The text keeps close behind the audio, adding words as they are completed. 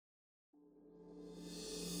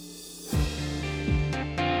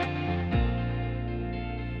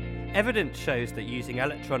Evidence shows that using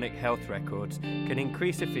electronic health records can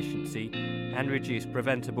increase efficiency and reduce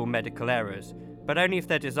preventable medical errors, but only if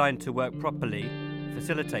they're designed to work properly,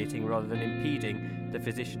 facilitating rather than impeding the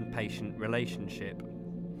physician-patient relationship.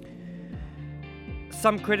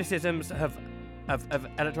 Some criticisms of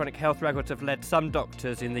electronic health records have led some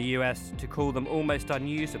doctors in the US to call them almost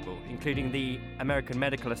unusable, including the American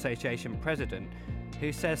Medical Association president,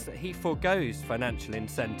 who says that he forgoes financial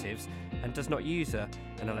incentives and does not use an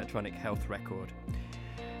electronic health record.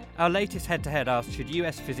 Our latest head-to-head asks, should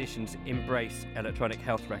US physicians embrace electronic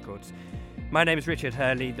health records? My name is Richard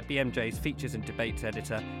Hurley, the BMJ's Features and Debates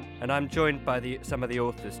editor, and I'm joined by some of the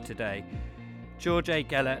authors today. George A.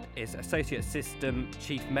 Gellert is Associate System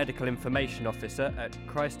Chief Medical Information Officer at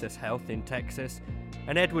Christus Health in Texas,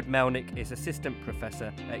 and Edward Melnick is Assistant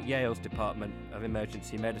Professor at Yale's Department of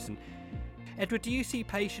Emergency Medicine. Edward, do you see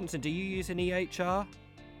patients and do you use an EHR?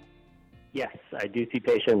 Yes, I do see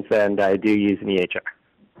patients and I do use an EHR.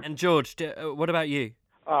 And George, what about you?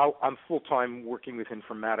 I'm full-time working with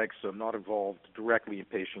informatics, so I'm not involved directly in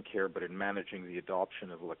patient care, but in managing the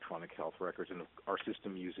adoption of electronic health records, and our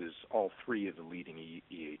system uses all three of the leading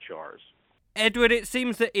EHRs. Edward, it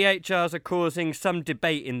seems that EHRs are causing some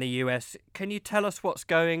debate in the US. Can you tell us what's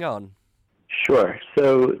going on? Sure.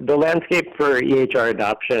 So the landscape for EHR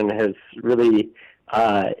adoption has really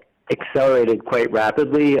accelerated quite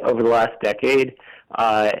rapidly over the last decade,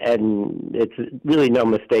 and it's really no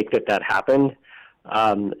mistake that happened.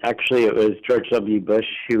 Actually, it was George W. Bush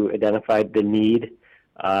who identified the need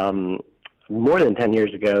more than 10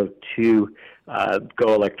 years ago to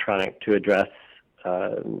go electronic to address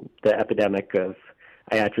the epidemic of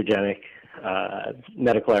iatrogenic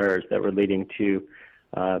medical errors that were leading to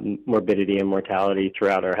morbidity and mortality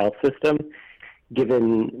throughout our health system.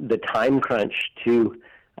 Given the time crunch to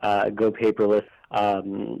go paperless,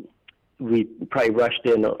 we probably rushed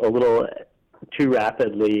in a little too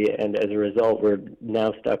rapidly, and as a result, we're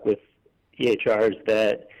now stuck with EHRs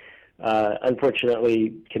that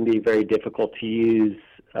unfortunately can be very difficult to use,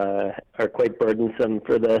 are quite burdensome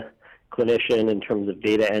for the clinician in terms of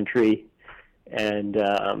data entry, and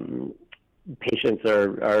patients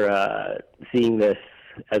are seeing this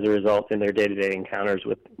as a result in their day-to-day encounters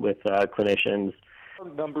with clinicians.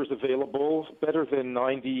 Numbers available, better than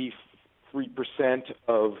 93%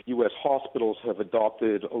 of U.S. hospitals have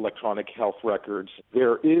adopted electronic health records.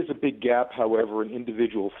 There is a big gap, however, in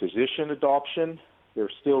individual physician adoption. There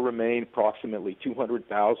still remain approximately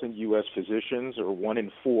 200,000 U.S. physicians, or 1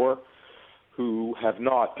 in 4, who have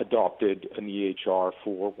not adopted an EHR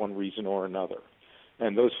for one reason or another.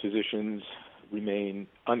 And those physicians remain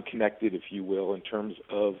unconnected, if you will, in terms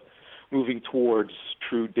of moving towards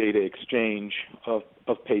true data exchange of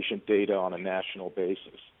patient data on a national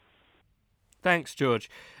basis. Thanks, George.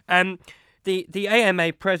 The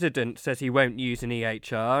AMA president says he won't use an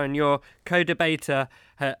EHR, and your co-debater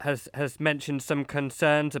has mentioned some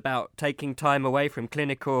concerns about taking time away from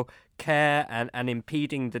clinical care and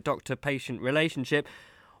impeding the doctor-patient relationship.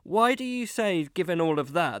 Why do you say, given all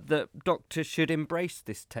of that doctors should embrace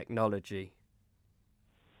this technology?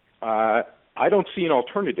 I don't see an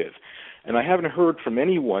alternative, and I haven't heard from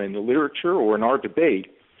anyone in the literature or in our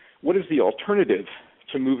debate what is the alternative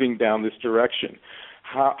to moving down this direction.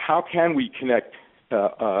 How can we connect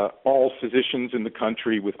all physicians in the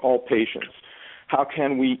country with all patients? How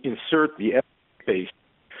can we insert the evidence base,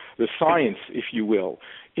 the science, if you will,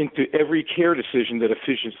 into every care decision that a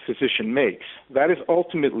physician makes? That is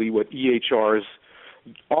ultimately what EHRs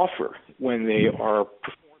offer when they are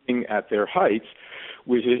performing at their heights,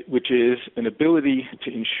 which is an ability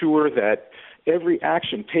to ensure that every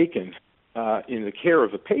action taken in the care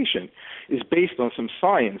of a patient is based on some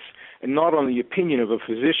science and not on the opinion of a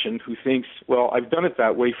physician who thinks, well, I've done it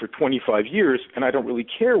that way for 25 years and I don't really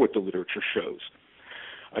care what the literature shows.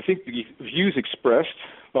 I think the views expressed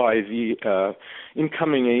by the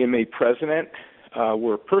incoming AMA president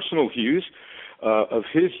were personal views of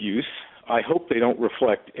his use. I hope they don't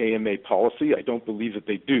reflect AMA policy. I don't believe that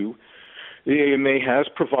they do. The AMA has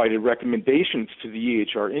provided recommendations to the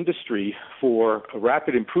EHR industry for a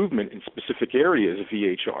rapid improvement in specific areas of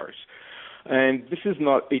EHRs. And this is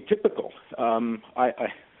not atypical.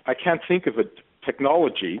 I can't think of a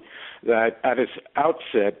technology that at its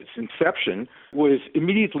outset, its inception, was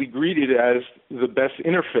immediately greeted as the best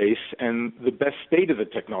interface and the best state of the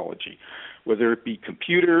technology, whether it be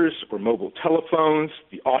computers or mobile telephones,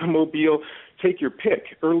 the automobile, take your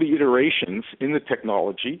pick. Early iterations in the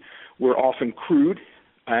technology were often crude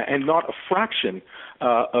and not a fraction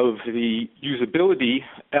of the usability,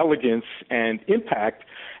 elegance, and impact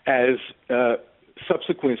as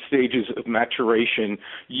subsequent stages of maturation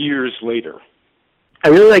years later. I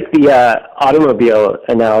really like the automobile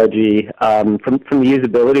analogy from the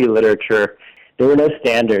usability literature. There were no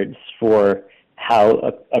standards for how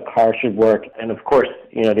a car should work, and of course,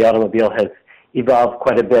 the automobile has evolved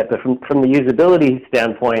quite a bit. But from the usability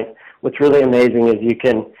standpoint, what's really amazing is you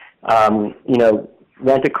can,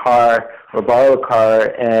 rent a car or borrow a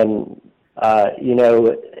car, and you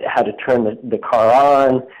know how to turn the car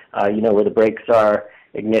on, where the brakes are,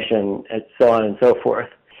 ignition, and so on and so forth.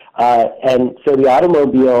 And so the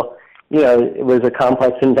automobile, it was a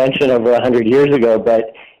complex invention over 100 years ago,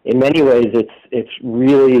 but in many ways it's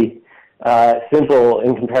really simple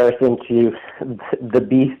in comparison to the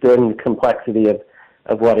beast and complexity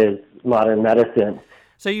of what is modern medicine.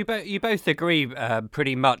 So you both agree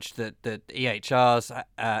pretty much that EHRs,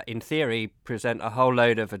 in theory, present a whole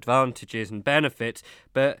load of advantages and benefits.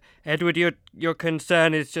 But Edward, your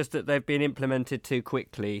concern is just that they've been implemented too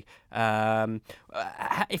quickly.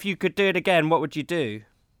 If you could do it again, what would you do?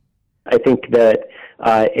 I think that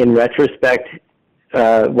in retrospect,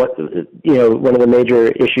 one of the major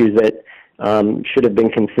issues that should have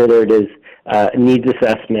been considered is needs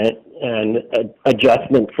assessment and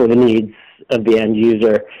adjustment for the needs of the end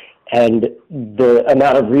user, and the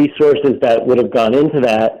amount of resources that would have gone into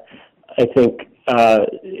that, I think,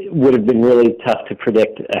 would have been really tough to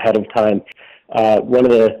predict ahead of time. One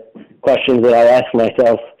of the questions that I ask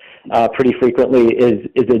myself pretty frequently is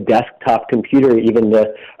a desktop computer even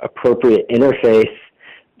the appropriate interface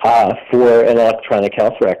for an electronic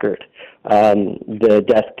health record? The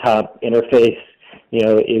desktop interface,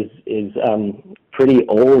 is pretty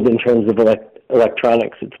old in terms of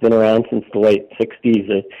electronics. It's been around since the late 60s.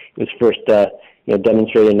 It was first,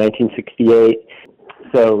 demonstrated in 1968.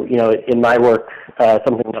 So, in my work,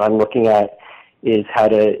 something that I'm looking at is how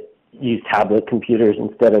to use tablet computers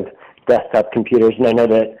instead of desktop computers. And I know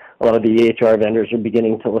that a lot of the EHR vendors are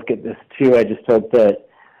beginning to look at this too. I just hope that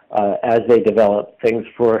as they develop things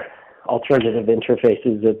for alternative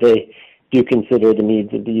interfaces, that they do consider the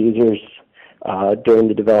needs of the users during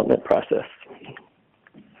the development process.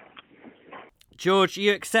 George,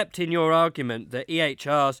 you accept in your argument that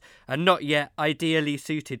EHRs are not yet ideally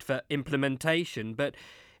suited for implementation, but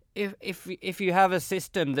if you have a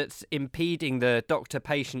system that's impeding the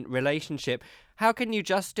doctor-patient relationship, how can you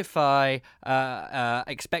justify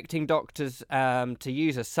expecting doctors to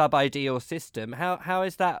use a sub-ideal system? How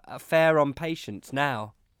is that fair on patients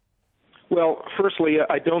now? Well, firstly,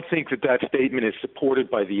 I don't think that statement is supported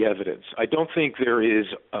by the evidence. I don't think there is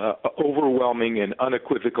overwhelming and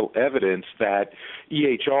unequivocal evidence that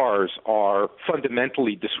EHRs are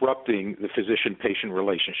fundamentally disrupting the physician-patient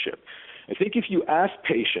relationship. I think if you ask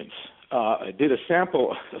patients, did a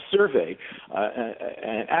survey,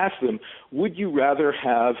 and asked them, would you rather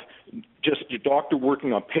have just your doctor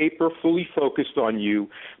working on paper, fully focused on you,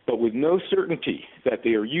 but with no certainty that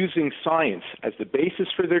they are using science as the basis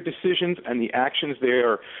for their decisions and the actions they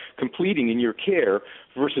are completing in your care,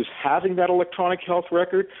 versus having that electronic health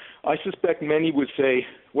record? I suspect many would say,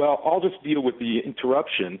 well, I'll just deal with the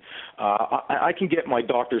interruption. I can get my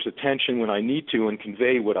doctor's attention when I need to and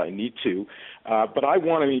convey what I need to, but I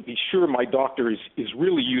want to be sure my doctor is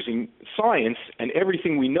really using science and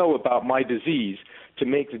everything we know about my disease to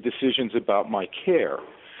make the decisions about my care.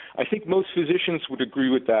 I think most physicians would agree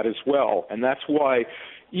with that as well, and that's why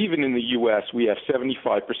even in the U.S. we have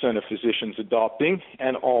 75% of physicians adopting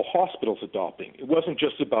and all hospitals adopting. It wasn't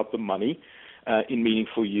just about the money in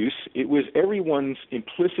meaningful use. It was everyone's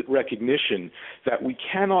implicit recognition that we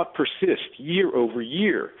cannot persist year over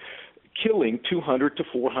year killing 200 to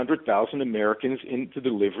 400,000 Americans in the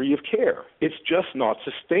delivery of care. It's just not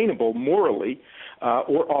sustainable morally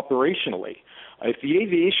or operationally. If the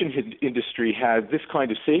aviation industry had this kind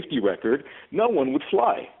of safety record, no one would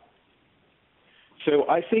fly. So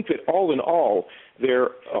I think that all in all, there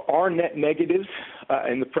are net negatives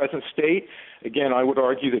in the present state. Again, I would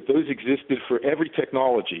argue that those existed for every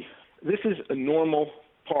technology. This is a normal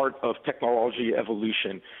part of technology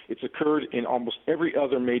evolution. It's occurred in almost every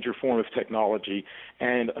other major form of technology,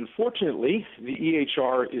 and unfortunately, the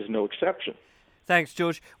EHR is no exception. Thanks,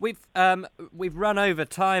 George. We've run over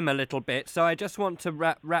time a little bit, so I just want to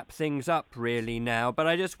wrap things up really now. But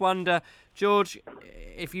I just wonder, George,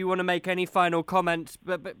 if you want to make any final comments,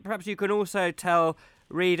 but perhaps you can also tell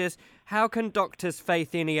readers, how can doctors'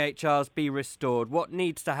 faith in EHRs be restored? What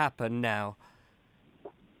needs to happen now?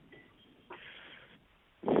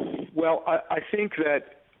 Well, I think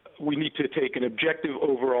that we need to take an objective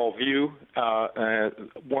overall view,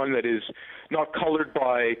 one that is not colored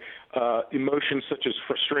by emotions such as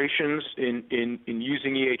frustrations in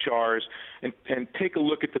using EHRs, and take a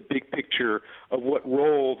look at the big picture of what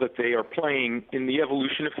role that they are playing in the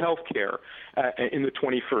evolution of healthcare in the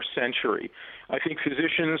 21st century. I think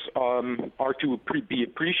physicians are to be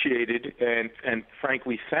appreciated and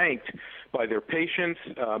frankly thanked by their patients,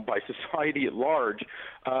 by society at large,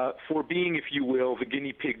 for being, if you will, the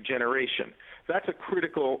guinea pig generation. That's a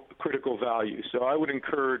critical value. So I would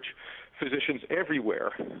encourage physicians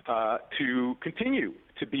everywhere to continue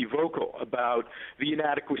to be vocal about the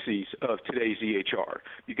inadequacies of today's EHR,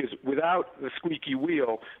 because without the squeaky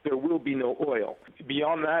wheel, there will be no oil.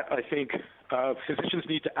 Beyond that, I think physicians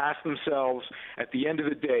need to ask themselves at the end of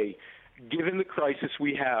the day, given the crisis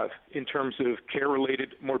we have in terms of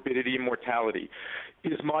care-related morbidity and mortality,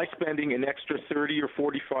 is my spending an extra 30 or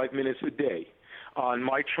 45 minutes a day on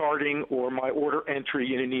my charting or my order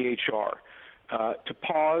entry in an EHR to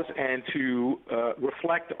pause and to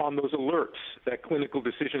reflect on those alerts that clinical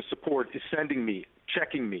decision support is sending me,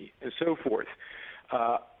 checking me, and so forth?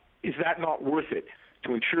 Is that not worth it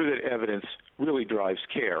to ensure that evidence really drives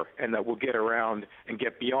care and that we'll get around and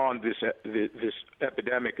get beyond this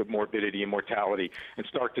epidemic of morbidity and mortality and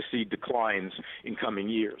start to see declines in coming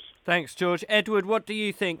years? Thanks, George. Edward, what do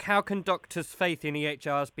you think? How can doctors' faith in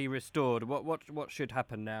EHRs be restored? What should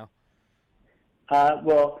happen now?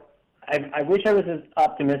 Well, I wish I was as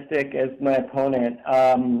optimistic as my opponent.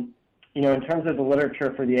 In terms of the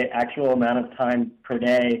literature for the actual amount of time per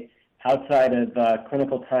day outside of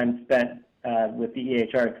clinical time spent with the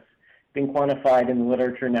EHR, it's been quantified in the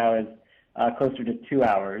literature now as closer to 2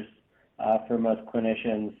 hours for most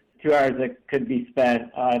clinicians. 2 hours that could be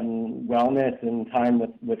spent on wellness and time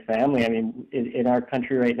with family. I mean, in our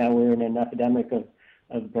country right now, we're in an epidemic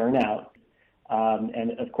of burnout.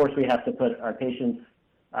 And of course, we have to put our patients'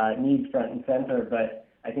 needs front and center, but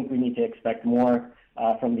I think we need to expect more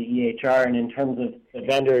from the EHR. And in terms of the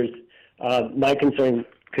vendors, my concern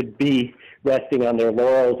could be resting on their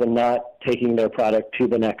laurels and not taking their product to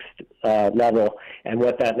the next level. And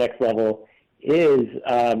what that next level is,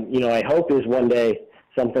 I hope is one day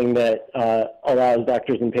something that allows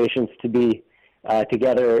doctors and patients to be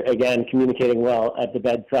together again, communicating well at the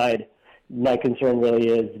bedside. My concern really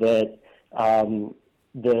is that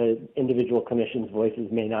the individual clinicians' voices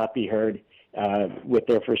may not be heard with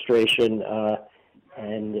their frustration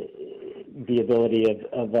and the ability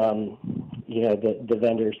of the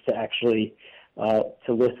vendors to actually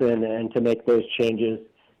to listen and to make those changes.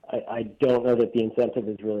 I don't know that the incentive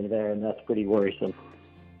is really there, and that's pretty worrisome.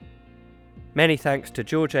 Many thanks to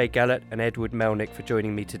George A. Gellert and Edward Melnick for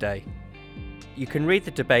joining me today. You can read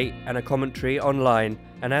the debate and a commentary online,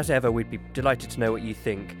 and as ever, we'd be delighted to know what you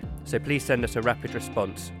think. So please send us a rapid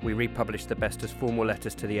response. We republish the best as formal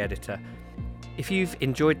letters to the editor. If you've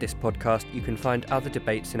enjoyed this podcast, you can find other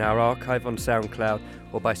debates in our archive on SoundCloud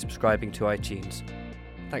or by subscribing to iTunes.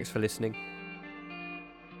 Thanks for listening.